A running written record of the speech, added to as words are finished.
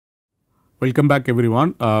Welcome back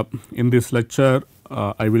everyone. In this lecture,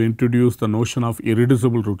 I will introduce the notion of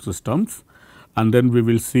irreducible root systems, and then we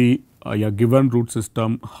will see a given root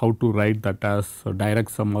system, how to write that as a direct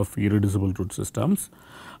sum of irreducible root systems.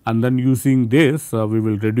 And then using this, we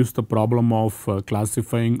will reduce the problem of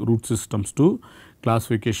classifying root systems to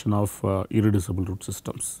classification of irreducible root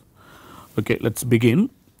systems. Okay, let us begin.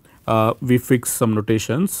 We fix some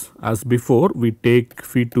notations. As before, we take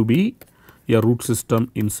phi to be a root system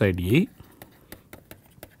inside A.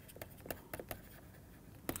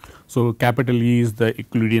 So, capital E is the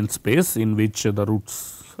Euclidean space in which the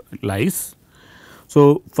roots lies.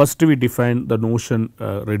 So, first we define the notion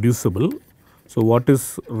reducible. So, what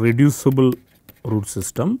is reducible root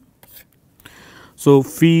system? So,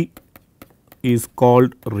 phi is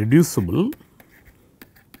called reducible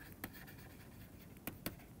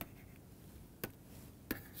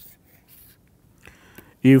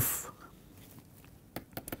if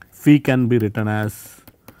phi can be written as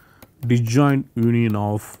disjoint union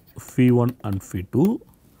of phi 1 and phi 2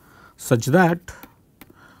 such that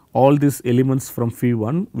all these elements from phi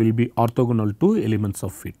 1 will be orthogonal to elements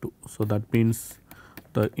of phi 2. So, that means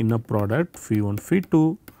the inner product phi 1 phi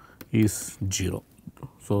 2 is 0.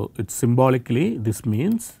 So, it symbolically this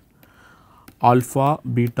means alpha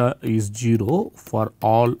beta is 0 for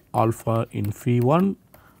all alpha in phi 1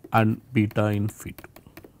 and beta in phi 2.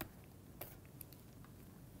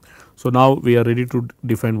 So, now we are ready to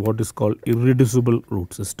define what is called irreducible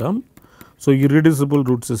root system. So, irreducible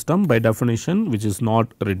root system by definition which is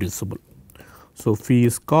not reducible. So, phi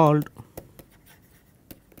is called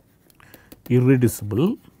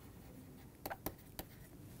irreducible.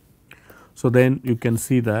 So, then you can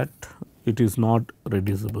see that it is not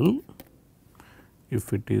reducible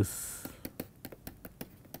if it is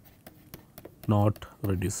not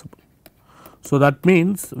reducible. So, that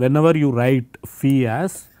means whenever you write phi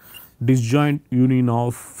as disjoint union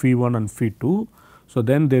of phi 1 and phi 2. So,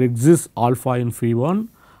 then there exists alpha in phi 1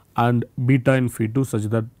 and beta in phi 2 such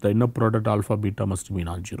that the inner product alpha beta must be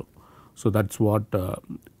non-zero. So, that is what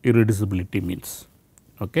irreducibility means.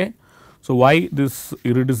 Okay. So, why this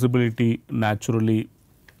irreducibility naturally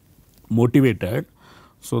motivated?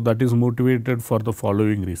 So, that is motivated for the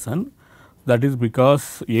following reason. That is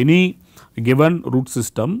because any given root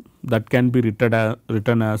system that can be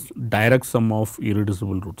written as direct sum of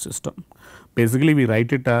irreducible root system. Basically, we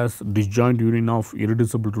write it as disjoint union of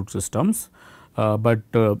irreducible root systems, but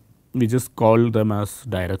we just call them as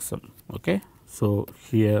direct sum. Okay. So,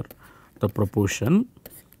 here the proportion.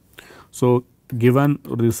 So, given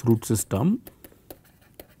this root system,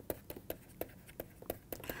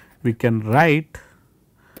 we can write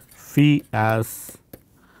phi as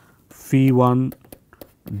phi 1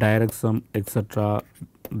 direct sum etc.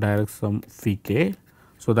 direct sum phi k.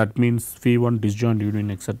 So, that means phi 1 disjoint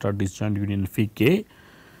union etc. disjoint union phi k,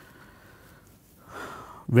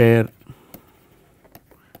 where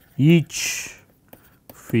each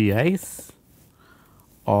phi i's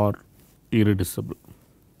are irreducible.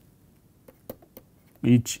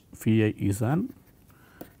 Each phi I is an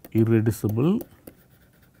irreducible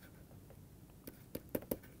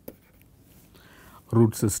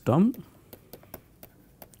root system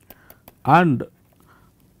and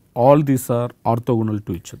all these are orthogonal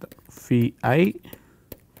to each other. Phi I,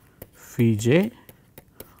 phi j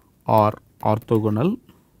are orthogonal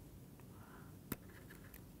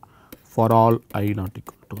for all I not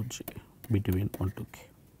equal to j between 1 to k.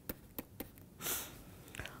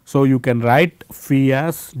 So, you can write phi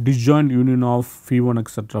as disjoint union of phi 1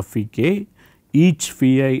 etc. phi k. Each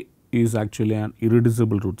phi I is actually an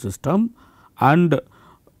irreducible root system and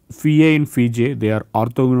phi a and phi j they are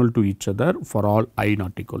orthogonal to each other for all I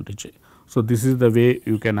not equal to j. So, this is the way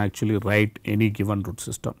you can actually write any given root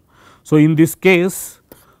system. So, in this case,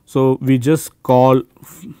 so we just call,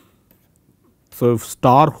 so if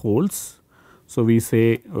star holds, so we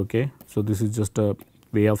say okay, so this is just a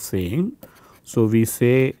way of saying. So, we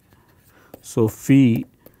say so phi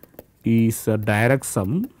is a direct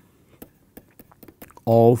sum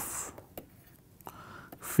of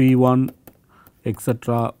phi 1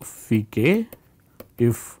 etc. phi k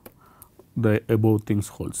if the above things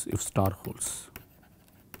holds, if star holds.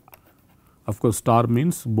 Of course, star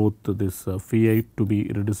means both this phi I to be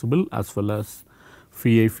irreducible as well as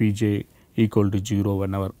phi I phi j equal to 0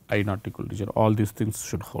 whenever I not equal to 0, all these things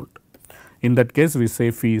should hold. In that case, we say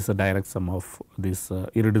phi is a direct sum of this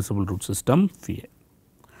irreducible root system phi I.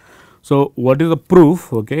 So, what is the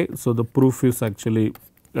proof? Okay. So, the proof is actually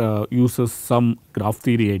uses some graph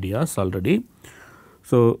theory ideas already.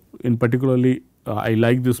 So, in particularly I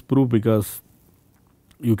like this proof because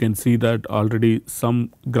you can see that already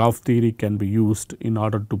some graph theory can be used in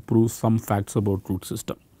order to prove some facts about root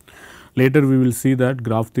system. Later we will see that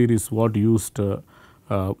graph theory is what used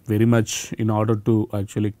very much in order to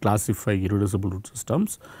actually classify irreducible root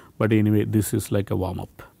systems, but anyway this is like a warm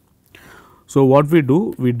up. So, what we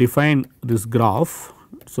do, we define this graph.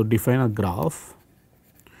 So, define a graph.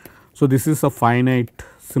 So, this is a finite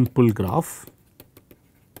simple graph.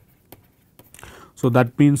 So,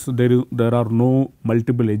 that means there are no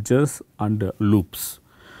multiple edges and loops.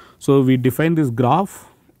 So, we define this graph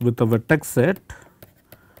with a vertex set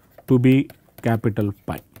to be capital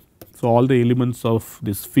pi. So, all the elements of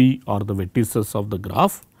this phi are the vertices of the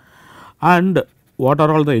graph, and what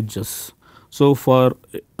are all the edges? So, for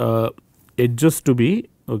edges to be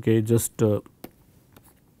just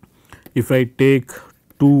if I take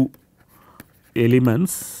two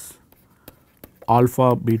elements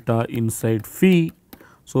alpha beta inside phi,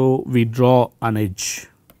 so we draw an edge.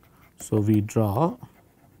 So, we draw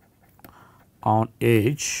an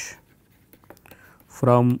edge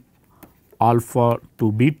from alpha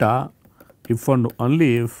to beta if and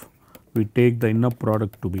only if we take the inner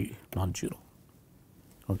product to be non-zero.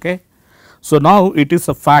 Okay. So, now it is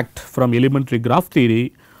a fact from elementary graph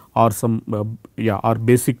theory or some or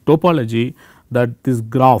basic topology that this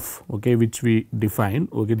graph which we define,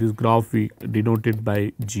 this graph we denoted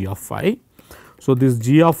by g of phi. So, this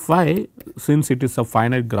g of phi, since it is a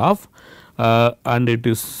finite graph and it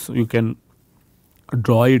is, you can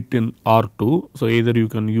draw it in R2. So, either you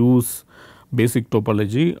can use basic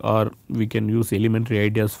topology or we can use elementary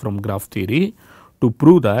ideas from graph theory to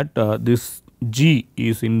prove that this G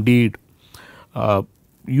is indeed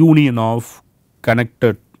union of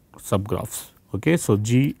connected subgraphs. Okay. So,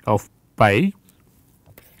 G of pi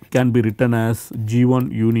can be written as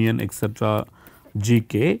G1 union etc.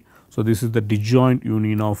 Gk. So, this is the disjoint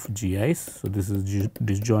union of Gi's. So, this is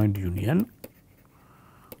disjoint union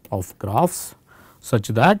of graphs such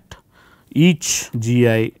that each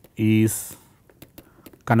Gi is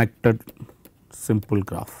connected simple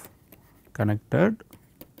graph, connected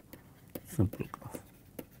simple graph.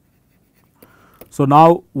 So,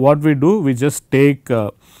 now what we do, we just take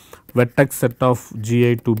vertex set of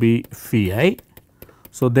Gi to be phi I.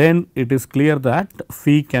 So, then it is clear that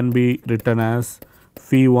phi can be written as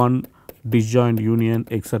phi 1 disjoint union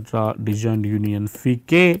etc. disjoint union phi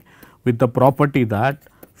k with the property that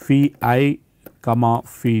phi I comma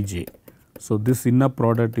phi j. So, this inner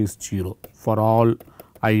product is 0 for all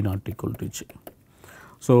I not equal to j.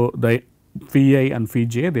 So, the phi I and phi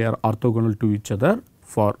j, they are orthogonal to each other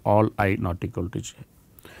for all I not equal to j.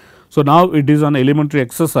 So, now it is an elementary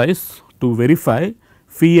exercise to verify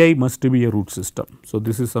phi I must be a root system. So,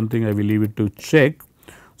 this is something I will leave it to check.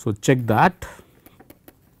 So, check that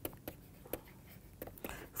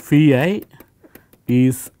phi I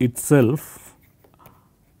is itself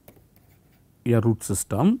a root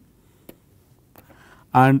system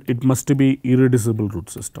and it must be irreducible root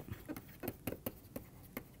system,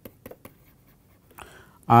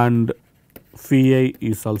 and phi I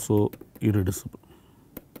is also irreducible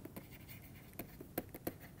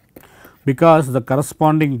because the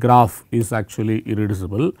corresponding graph is actually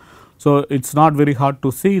irreducible. So, it is not very hard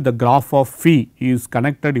to see the graph of phi is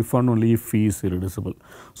connected if and only if phi is irreducible.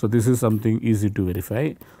 So, this is something easy to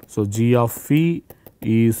verify. So, G of phi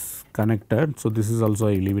is connected. So, this is also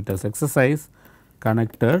I leave it as exercise,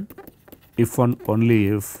 connected if and only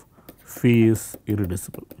if phi is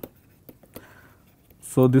irreducible.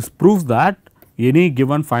 So, this proves that any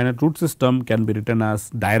given finite root system can be written as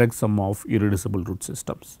direct sum of irreducible root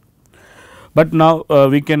systems. But now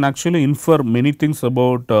we can actually infer many things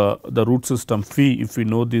about the root system phi if we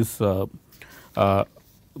know this the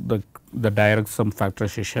direct sum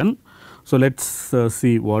factorization. So, let us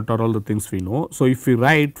see what are all the things we know. So, if we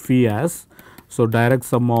write phi as direct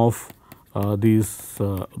sum of these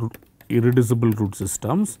irreducible root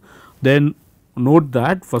systems, then note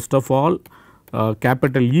that first of all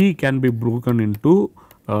capital E can be broken into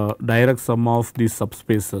direct sum of these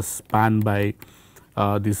subspaces spanned by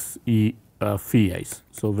this E phi i's.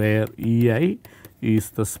 So, where E I is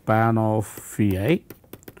the span of phi I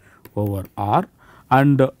over R,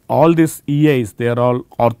 and all these E i's, they are all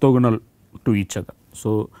orthogonal to each other.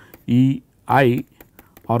 So, E I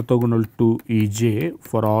orthogonal to E j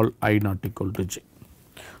for all I not equal to j.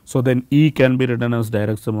 So, then E can be written as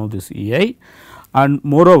direct sum of this E I, and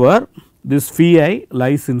moreover this phi I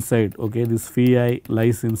lies inside, this phi I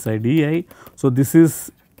lies inside E I. So, this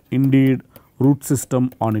is indeed root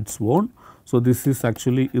system on its own. So, this is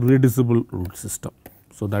actually irreducible root system.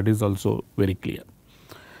 So, that is also very clear.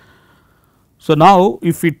 So, now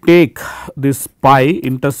if we take this pi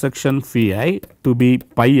intersection phi I to be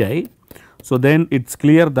pi I, so then it is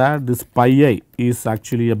clear that this pi I is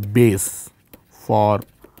actually a base for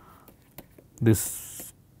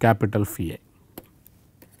this capital phi I.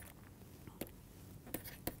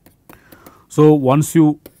 So, once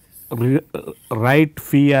you write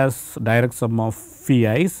phi as direct sum of phi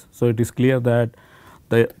i's, so it is clear that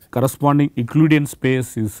the corresponding Euclidean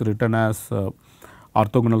space is written as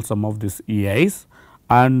orthogonal sum of this EI's,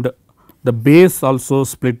 and the base also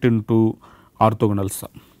split into orthogonal sum.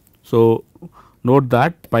 So, note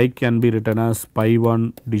that pi can be written as pi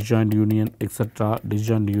 1 disjoint union etc.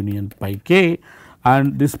 disjoint union pi k,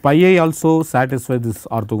 and this pi I also satisfies this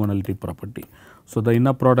orthogonality property. So, the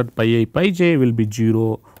inner product pi I pi j will be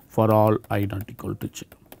 0 for all I not equal to j,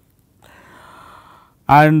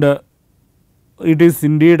 and it is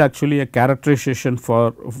indeed actually a characterization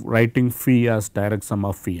for writing phi as direct sum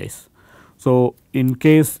of phi i's. So, in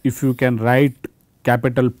case if you can write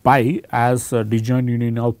capital pi as a disjoint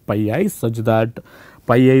union of pi i's such that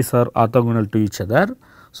pi i's are orthogonal to each other,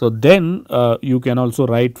 so then you can also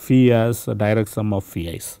write phi as a direct sum of phi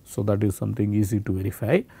i's. So, that is something easy to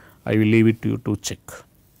verify. I will leave it to you to check.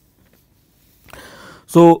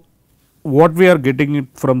 So, what we are getting it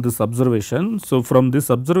from this observation? So, from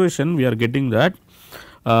this observation we are getting that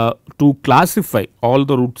to classify all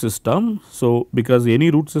the root system. So, because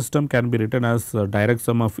any root system can be written as a direct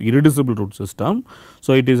sum of irreducible root system.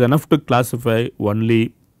 So, it is enough to classify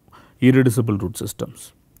only irreducible root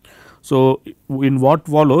systems. So, in what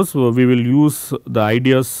follows we will use the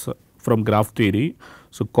ideas from graph theory,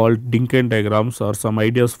 so called Dinkin diagrams, or some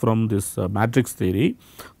ideas from this matrix theory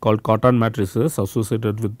called Cartan matrices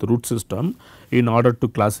associated with the root system in order to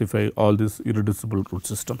classify all these irreducible root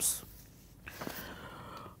systems.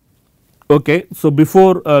 Okay. So,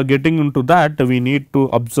 before getting into that, we need to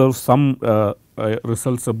observe some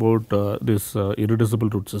results about this irreducible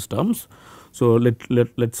root systems. So,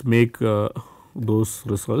 let us make those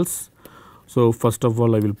results. So, first of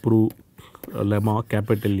all I will prove lemma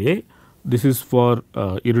capital A. This is for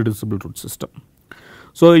irreducible root system.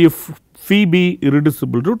 So, if phi be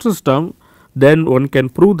irreducible root system, then one can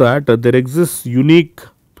prove that there exists unique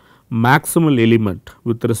maximal element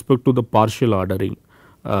with respect to the partial ordering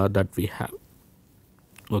that we have.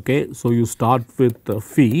 Okay. So, you start with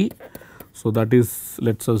phi. So, that is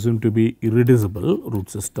let us assume to be irreducible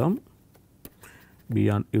root system, be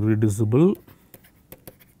an irreducible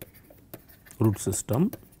root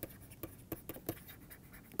system.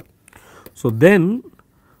 So, then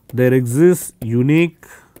there exists unique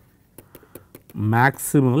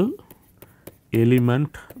maximal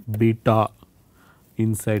element beta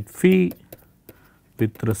inside phi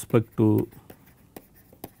with respect to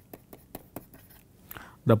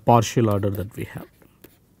the partial order that we have.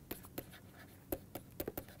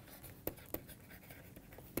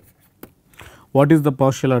 What is the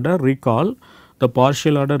partial order? Recall, the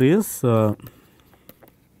partial order is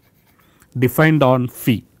defined on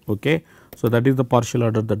phi. Okay. So, that is the partial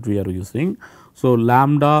order that we are using. So,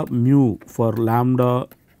 lambda mu for lambda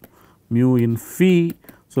mu in phi.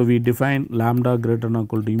 So, we define lambda greater than or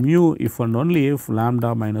equal to mu if and only if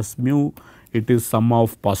lambda minus mu it is sum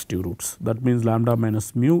of positive roots. That means, lambda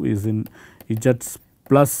minus mu is in z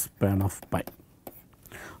plus span of pi.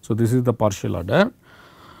 So, this is the partial order.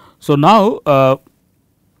 So, now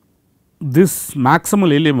this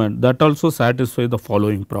maximal element that also satisfies the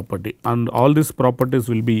following property, and all these properties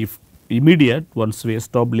will be immediate once we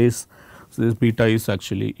establish this beta is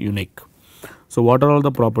actually unique. So, what are all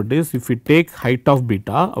the properties? If we take height of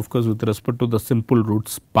beta, of course, with respect to the simple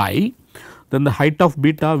roots pi, then the height of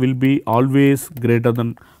beta will be always greater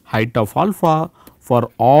than height of alpha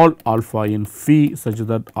for all alpha in phi such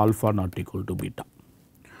that alpha not equal to beta.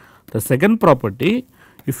 The second property,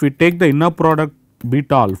 if we take the inner product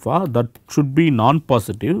beta alpha, that should be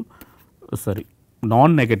non-positive,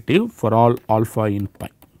 non-negative for all alpha in pi.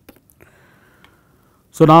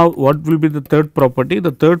 So, now what will be the third property?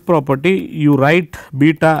 The third property, you write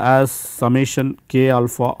beta as summation k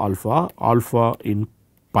alpha alpha alpha in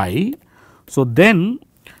pi. So, then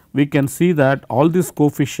we can see that all these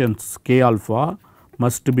coefficients k alpha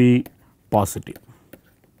must be positive.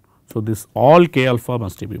 So, this all k alpha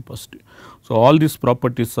must be positive. So, all these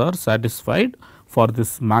properties are satisfied for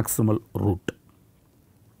this maximal root.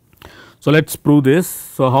 So, let us prove this.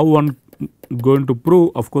 So, how one going to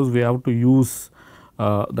prove? Of course, we have to use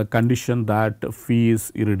the condition that phi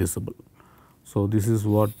is irreducible. So, this is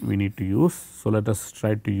what we need to use. So, let us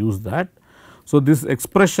try to use that. So, this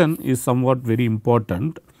expression is somewhat very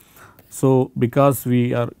important. So, because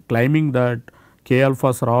we are claiming that k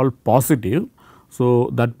alphas are all positive. So,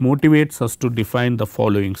 that motivates us to define the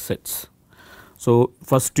following sets. So,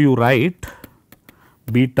 first you write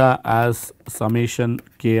beta as summation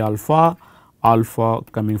k alpha, alpha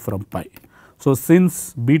coming from pi. So,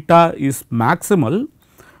 since beta is maximal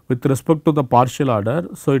with respect to the partial order,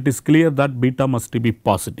 so it is clear that beta must be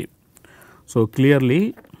positive. So,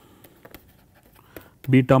 clearly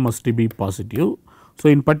beta must be positive. So,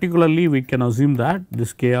 in particularly we can assume that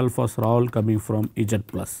this k alphas are all coming from Z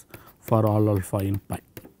plus for all alpha in pi.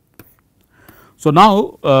 So,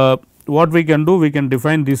 now what we can do, we can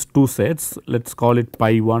define these two sets, let us call it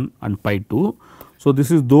pi 1 and pi 2. So, this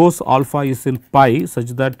is those alpha is in pi such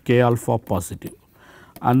that k alpha positive,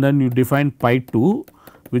 and then you define pi 2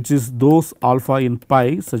 which is those alpha in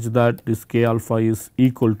pi such that this k alpha is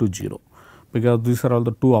equal to 0, because these are all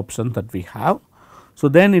the two options that we have. So,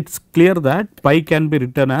 then it is clear that pi can be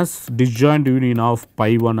written as disjoint union of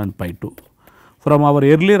pi 1 and pi 2. From our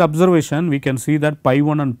earlier observation, we can see that pi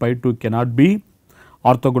 1 and pi 2 cannot be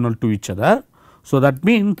orthogonal to each other. So, that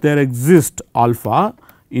means there exists alpha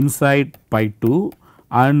inside pi 2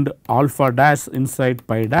 and alpha dash inside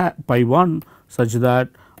pi 1 such that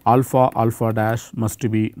alpha alpha dash must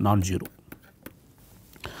be non-zero.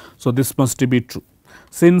 So, this must be true.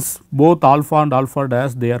 Since both alpha and alpha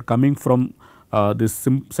dash they are coming from this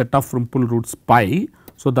set of simple roots pi.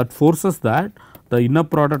 So, that forces that the inner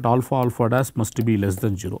product alpha alpha dash must be less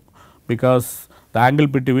than 0, because the angle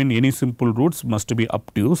between any simple roots must be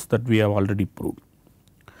obtuse, that we have already proved.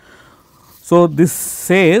 So, this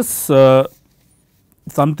says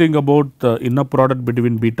something about the inner product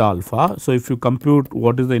between beta alpha. So, if you compute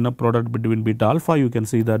what is the inner product between beta alpha, you can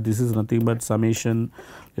see that this is nothing but summation,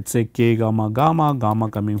 let us say k gamma gamma, gamma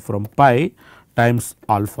coming from pi times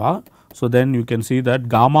alpha. So, then you can see that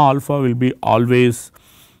gamma alpha will be always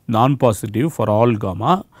non-positive for all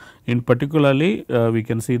gamma. In particularly we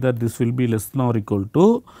can see that this will be less than or equal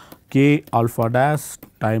to k alpha dash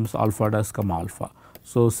times alpha dash comma alpha.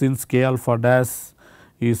 So, since k alpha dash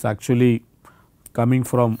is actually coming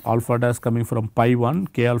from alpha dash coming from pi 1,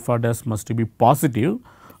 k alpha dash must be positive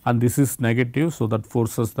and this is negative. So, that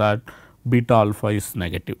forces that beta alpha is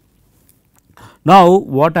negative. Now,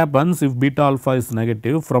 what happens if beta alpha is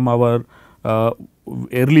negative? From our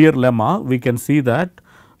earlier lemma, we can see that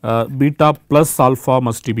beta plus alpha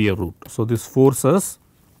must be a root. So, this forces,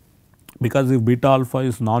 because if beta alpha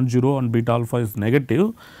is non-zero and beta alpha is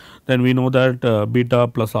negative, then we know that beta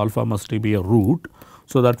plus alpha must be a root.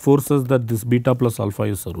 So, that forces that this beta plus alpha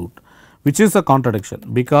is a root, which is a contradiction,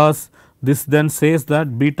 because this then says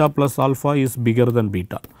that beta plus alpha is bigger than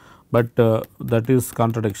beta, but that is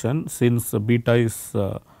contradiction, since beta is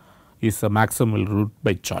a maximal root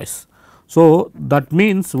by choice. So, that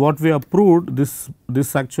means what we have proved, this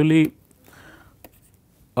actually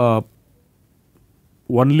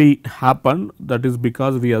only happened, that is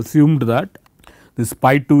because we assumed that this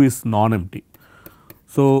pi 2 is non-empty.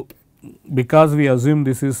 So, because we assume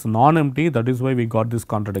this is non-empty, that is why we got this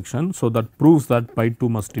contradiction. So, that proves that pi 2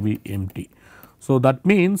 must be empty. So, that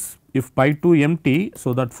means if pi 2 empty,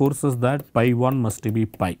 so that forces that pi 1 must be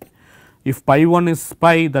pi. If pi 1 is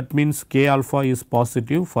pi, that means k alpha is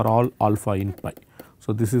positive for all alpha in pi.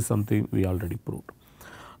 So, this is something we already proved.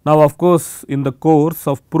 Now, of course, in the course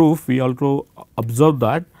of proof, we also observe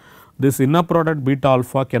that this inner product beta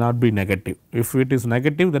alpha cannot be negative. If it is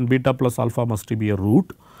negative, then beta plus alpha must be a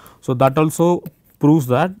root. So, that also proves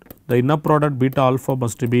that the inner product beta alpha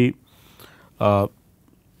must be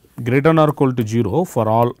greater than or equal to 0 for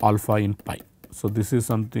all alpha in pi. So, this is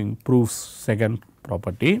something proves second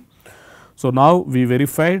property. So, now we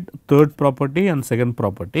verified third property and second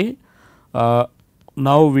property.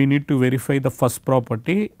 Now, we need to verify the first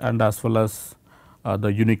property and as well as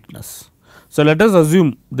the uniqueness. So, let us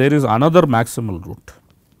assume there is another maximal root.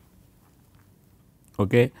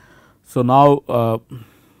 Okay. So, now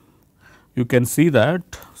you can see that.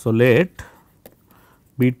 So, let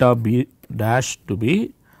beta b dash to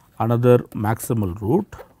be another maximal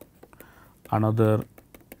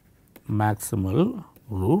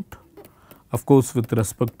root, of course, with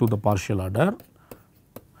respect to the partial order.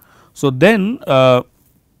 So, then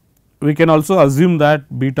we can also assume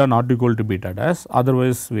that beta not equal to beta dash,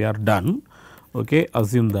 otherwise we are done. Okay.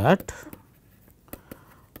 Assume that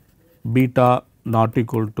beta not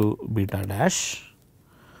equal to beta dash.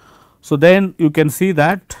 So, then you can see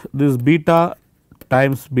that this beta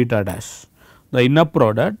times beta dash, the inner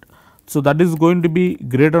product. So, that is going to be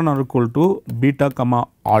greater than or equal to beta comma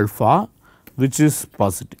alpha, which is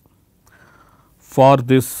positive for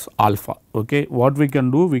this alpha. Okay. What we can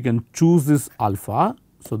do? We can choose this alpha.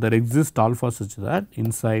 So, there exists alpha such that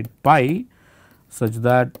inside pi such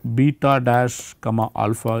that beta dash comma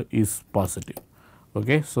alpha is positive.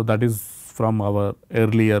 Okay. So, that is from our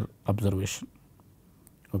earlier observation.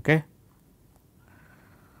 Okay.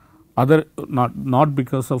 Other not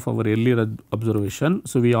because of our earlier observation.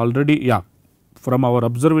 So, we already from our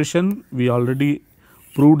observation we already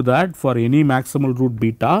proved that for any maximal root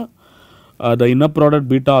beta, the inner product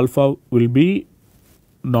beta alpha will be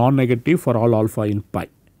non-negative for all alpha in pi.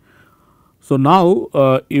 So, now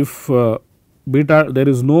if beta there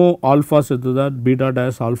is no alpha such that beta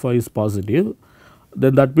dash alpha is positive,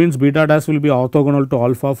 then that means beta dash will be orthogonal to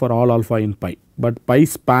alpha for all alpha in pi, but pi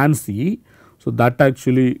spans E. So, that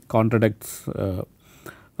actually contradicts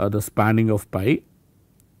the spanning of pi.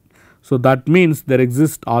 So, that means there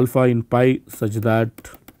exists alpha in pi such that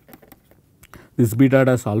this beta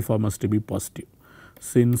dash alpha must be positive,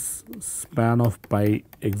 since span of pi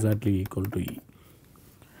exactly equal to E.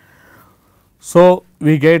 So,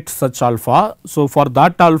 we get such alpha. So, for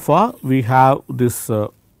that alpha we have this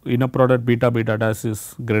inner product beta dash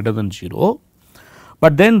is greater than 0.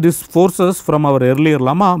 But then this forces from our earlier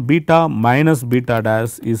lemma beta minus beta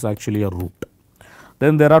dash is actually a root.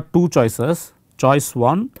 Then there are two choices. Choice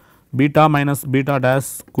 1, beta minus beta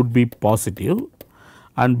dash could be positive,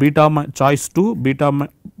 and choice 2,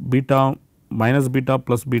 beta minus beta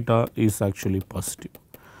plus beta is actually positive.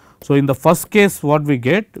 So, in the first case what we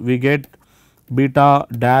get? We get beta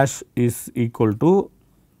dash is equal to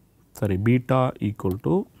beta equal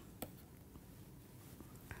to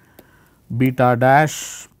beta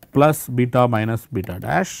dash plus beta minus beta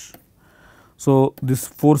dash. So, this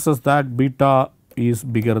forces that beta is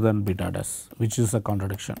bigger than beta dash, which is a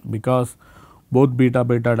contradiction, because both beta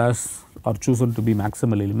dash are chosen to be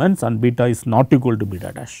maximal elements and beta is not equal to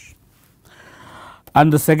beta dash.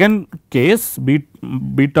 And the second case,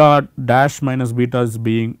 beta dash minus beta is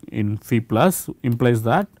being in phi plus, implies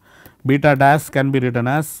that beta dash can be written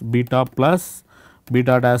as beta plus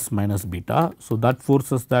beta dash minus beta. So, that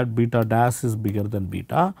forces that beta dash is bigger than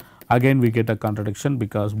beta. Again we get a contradiction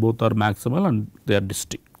because both are maximal and they are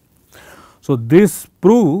distinct. So, this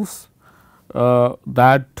proves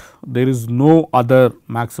that there is no other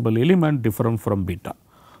maximal element different from beta.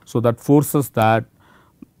 So, that forces that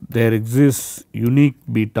there exists unique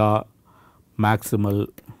beta maximal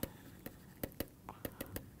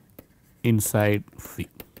inside phi.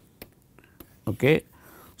 Okay.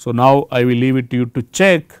 So, now I will leave it to you to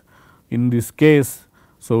check in this case.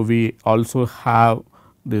 So, we also have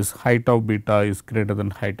this height of beta is greater than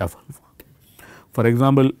height of alpha. For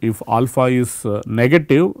example, if alpha is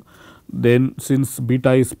negative, then since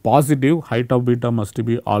beta is positive, height of beta must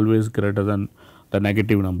be always greater than the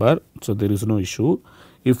negative number. So, there is no issue.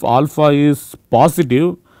 If alpha is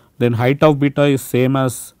positive, then height of beta is same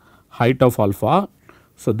as height of alpha.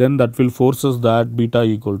 So, then that will force us that beta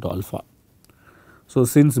equal to alpha. So,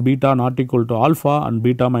 since beta not equal to alpha and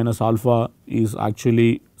beta minus alpha is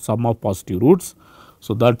actually sum of positive roots.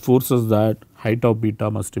 So, that forces that height of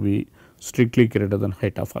beta must be strictly greater than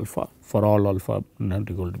height of alpha for all alpha not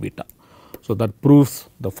equal to beta. So, that proves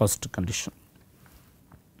the first condition.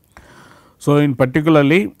 So, in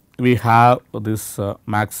particularly we have this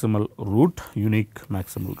maximal root, unique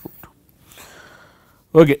maximal root.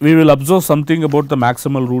 Okay, we will observe something about the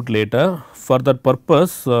maximal root later. For that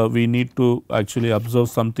purpose, we need to actually observe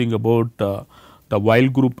something about the while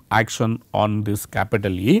group action on this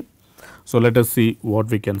capital E. So, let us see what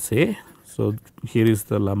we can say. So, here is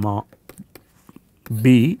the lemma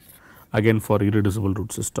B again for irreducible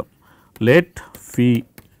root system. Let phi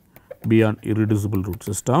be an irreducible root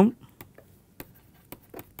system.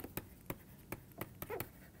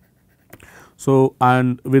 So,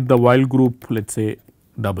 and with the while group, let us say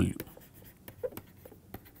W.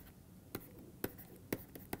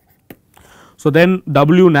 So, then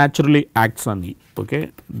W naturally acts on E.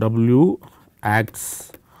 Okay. W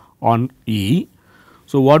acts on E.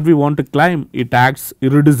 So, what we want to claim, it acts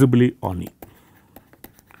irreducibly on E,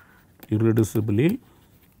 irreducibly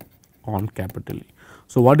on capital E.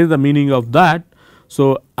 So, what is the meaning of that?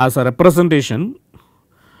 So, as a representation,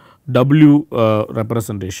 W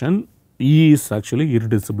representation, E is actually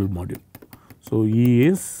irreducible module. So, E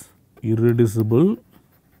is irreducible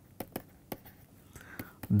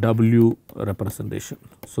W representation.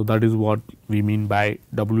 So, that is what we mean by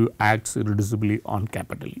W acts irreducibly on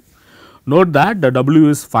capital E. Note that the W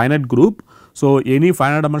is finite group. So, any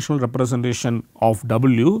finite dimensional representation of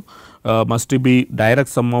W must be direct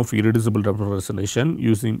sum of irreducible representation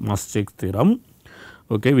using Masech's theorem,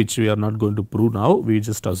 okay, which we are not going to prove now, we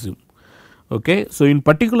just assume. Okay. So, in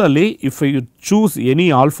particularly if you choose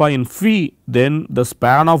any alpha in phi, then the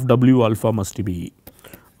span of W alpha must be E.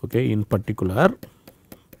 Okay. In particular,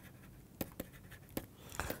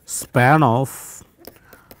 span of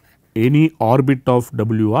any orbit of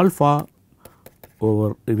W alpha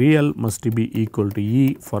over real must be equal to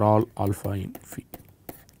E for all alpha in phi.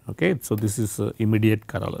 Okay. So, this is immediate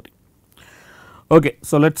corollary. Okay.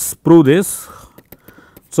 So, let us prove this.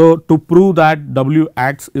 So, to prove that W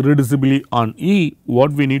acts irreducibly on E,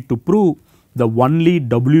 what we need to prove, the only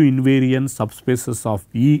W invariant subspaces of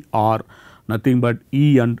E are nothing but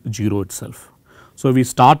E and 0 itself. So, we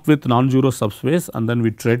start with non-zero subspace and then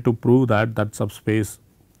we try to prove that that subspace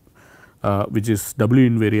which is W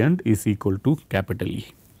invariant is equal to capital E.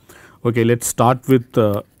 Okay, let us start with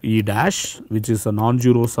E dash, which is a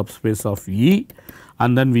non-zero subspace of E,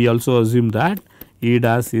 and then we also assume that E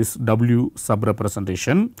dash is W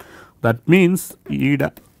subrepresentation. That means E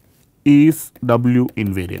dash is W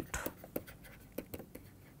invariant.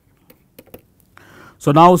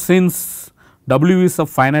 So, now since W is a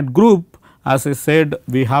finite group, as I said,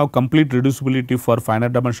 we have complete reducibility for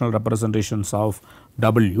finite dimensional representations of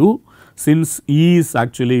W. Since E is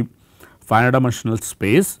actually finite dimensional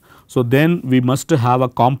space, so then we must have a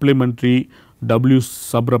complementary W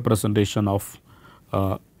subrepresentation of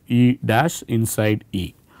E dash inside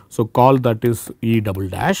E. So, call that is E double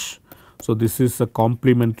dash. So, this is a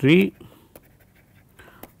complementary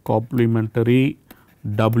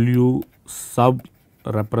W sub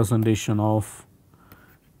representation of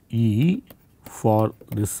E for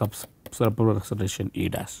this subrepresentation E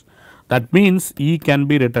dash. That means E can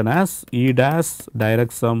be written as E dash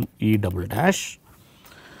direct sum E double dash.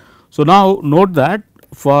 So, now note that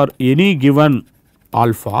for any given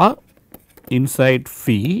alpha inside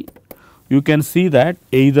phi, you can see that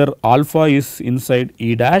either alpha is inside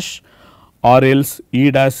E dash or else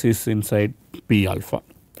E dash is inside P alpha.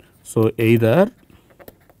 So, either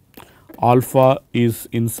alpha is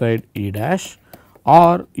inside E dash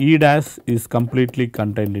or E dash is completely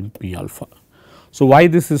contained in P alpha. So, why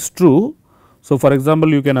this is true? So, for example,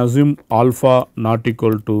 you can assume alpha not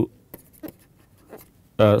equal to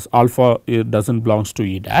alpha does not belongs to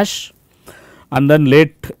E dash, and then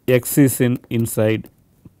let x is inside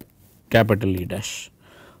capital E dash.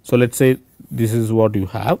 So, let us say this is what you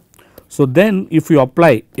have. So, then if you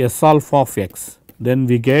apply S alpha of x, then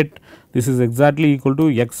we get this is exactly equal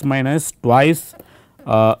to x minus twice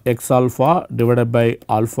x alpha divided by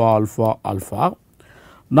alpha alpha alpha.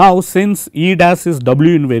 Now, since E dash is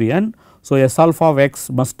W invariant, so S alpha of x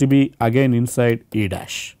must be again inside E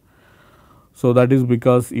dash. So, that is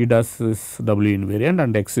because E dash is W invariant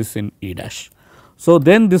and x is in E dash. So,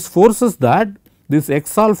 then this forces that this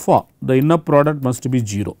x alpha, the inner product must be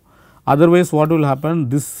 0, otherwise what will happen,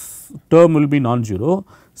 this term will be non-zero.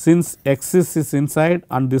 Since x is inside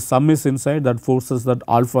and this sum is inside, that forces that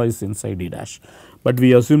alpha is inside E dash, but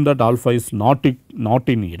we assume that alpha is not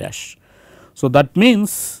in E dash. So, that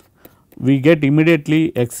means we get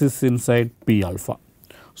immediately x is inside P alpha.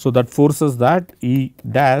 So, that forces that E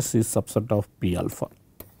dash is subset of P alpha.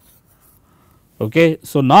 Okay.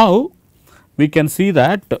 So, now we can see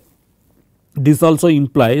that this also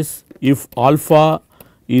implies if alpha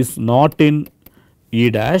is not in E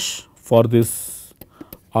dash for this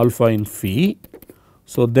alpha in phi,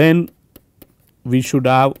 so then we should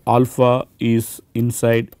have alpha is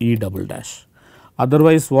inside E double dash.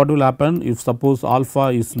 Otherwise, what will happen if suppose alpha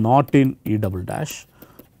is not in E double dash,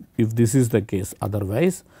 if this is the case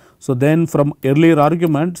otherwise. So, then from earlier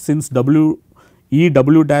argument, since E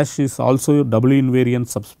W dash is also W invariant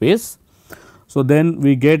subspace, so then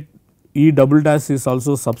we get E double dash is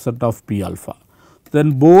also subset of P alpha.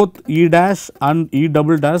 Then both E dash and E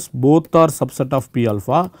double dash both are subset of P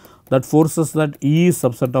alpha, that forces that E is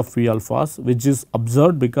subset of P alphas, which is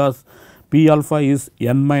absurd because P alpha is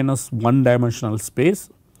n minus 1 dimensional space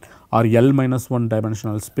or L minus 1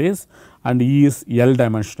 dimensional space and E is L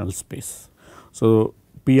dimensional space. So,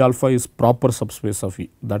 P alpha is proper subspace of E,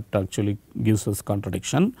 that actually gives us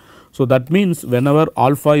contradiction. So, that means whenever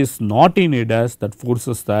alpha is not in E dash, that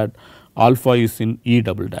forces that alpha is in E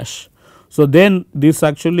double dash. So, then this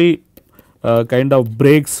actually kind of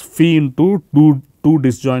breaks phi into two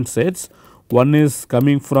disjoint sets. One is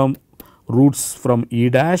coming from roots from E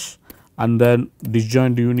dash and then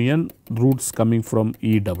disjoint union roots coming from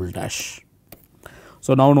E double dash.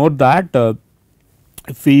 So, now note that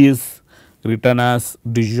phi is written as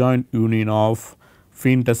disjoint union of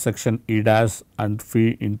phi intersection E dash and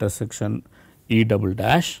phi intersection E double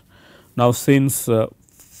dash. Now, since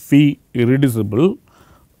phi irreducible,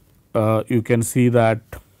 you can see that.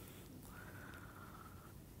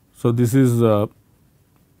 So, this is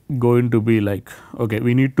going to be like, okay,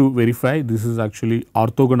 we need to verify this is actually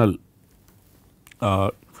orthogonal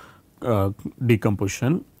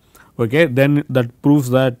decomposition. Okay, then that proves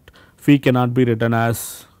that phi cannot be written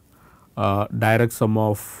as direct sum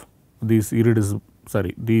of these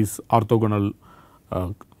these orthogonal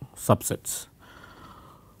subsets.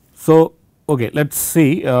 So, okay, let us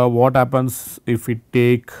see what happens if we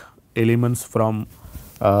take elements from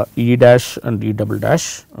E dash and E double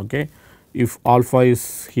dash. Okay. If alpha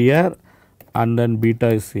is here and then beta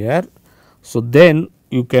is here, so then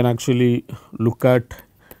you can actually look at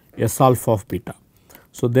S alpha of beta.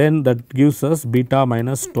 So, then that gives us beta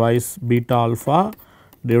minus twice beta alpha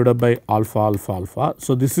divided by alpha alpha alpha.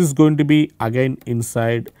 So, this is going to be again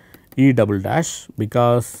inside E double dash,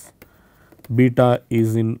 because beta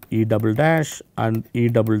is in E double dash and E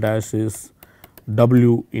double dash is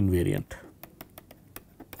W invariant.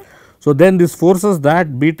 So, then this forces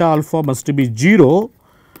that beta alpha must be 0,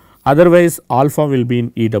 otherwise alpha will be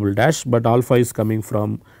in E double dash, but alpha is coming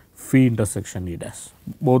from phi intersection E dash,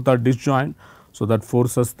 both are disjoint. So, that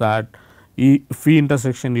forces that phi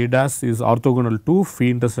intersection E dash is orthogonal to phi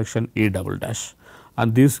intersection E double dash,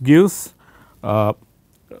 and this gives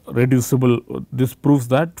reducible, this proves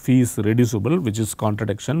that phi is reducible, which is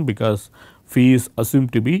contradiction because phi is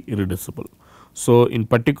assumed to be irreducible. So, in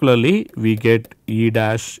particularly we get E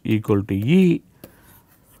dash equal to E,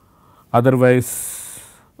 otherwise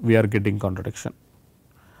we are getting contradiction.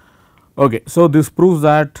 Okay. So, this proves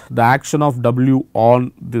that the action of W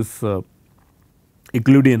on this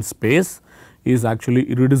Euclidean space is actually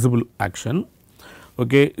irreducible action.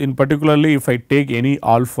 Okay. In particularly if I take any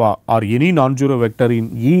alpha or any non-zero vector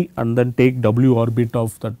in E and then take W orbit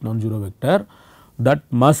of that non-zero vector, that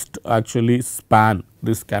must actually span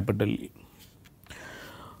this capital E.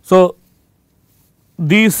 So,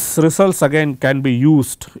 these results again can be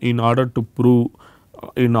used in order to prove,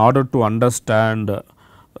 in order to understand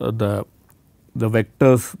the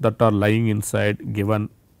vectors that are lying inside given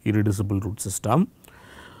irreducible root system.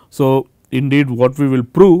 So, indeed what we will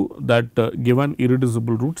prove that given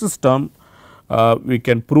irreducible root system, we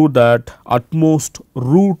can prove that at most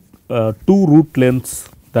two root lengths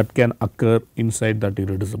that can occur inside that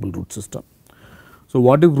irreducible root system. So,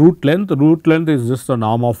 what is root length? Root length is just a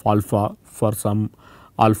norm of alpha for some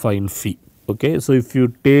alpha in phi. Okay. So, if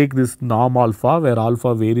you take this norm alpha where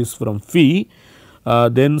alpha varies from phi,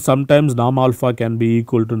 then sometimes norm alpha can be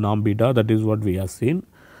equal to norm beta, that is what we have seen.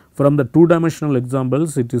 From the two dimensional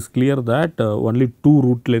examples, it is clear that only two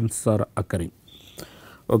root lengths are occurring.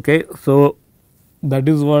 Okay. So, that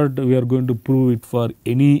is what we are going to prove it for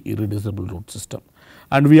any irreducible root system,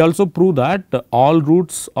 and we also prove that all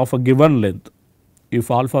roots of a given length, if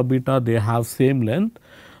alpha beta they have same length,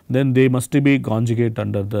 then they must be conjugate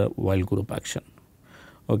under the Weil group action.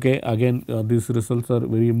 Okay. Again these results are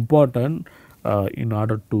very important in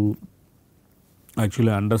order to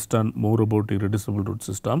actually understand more about irreducible root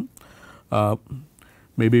system.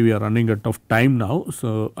 Maybe we are running out of time now.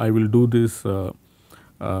 So, I will do this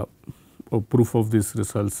proof of these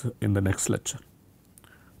results in the next lecture.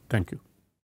 Thank you.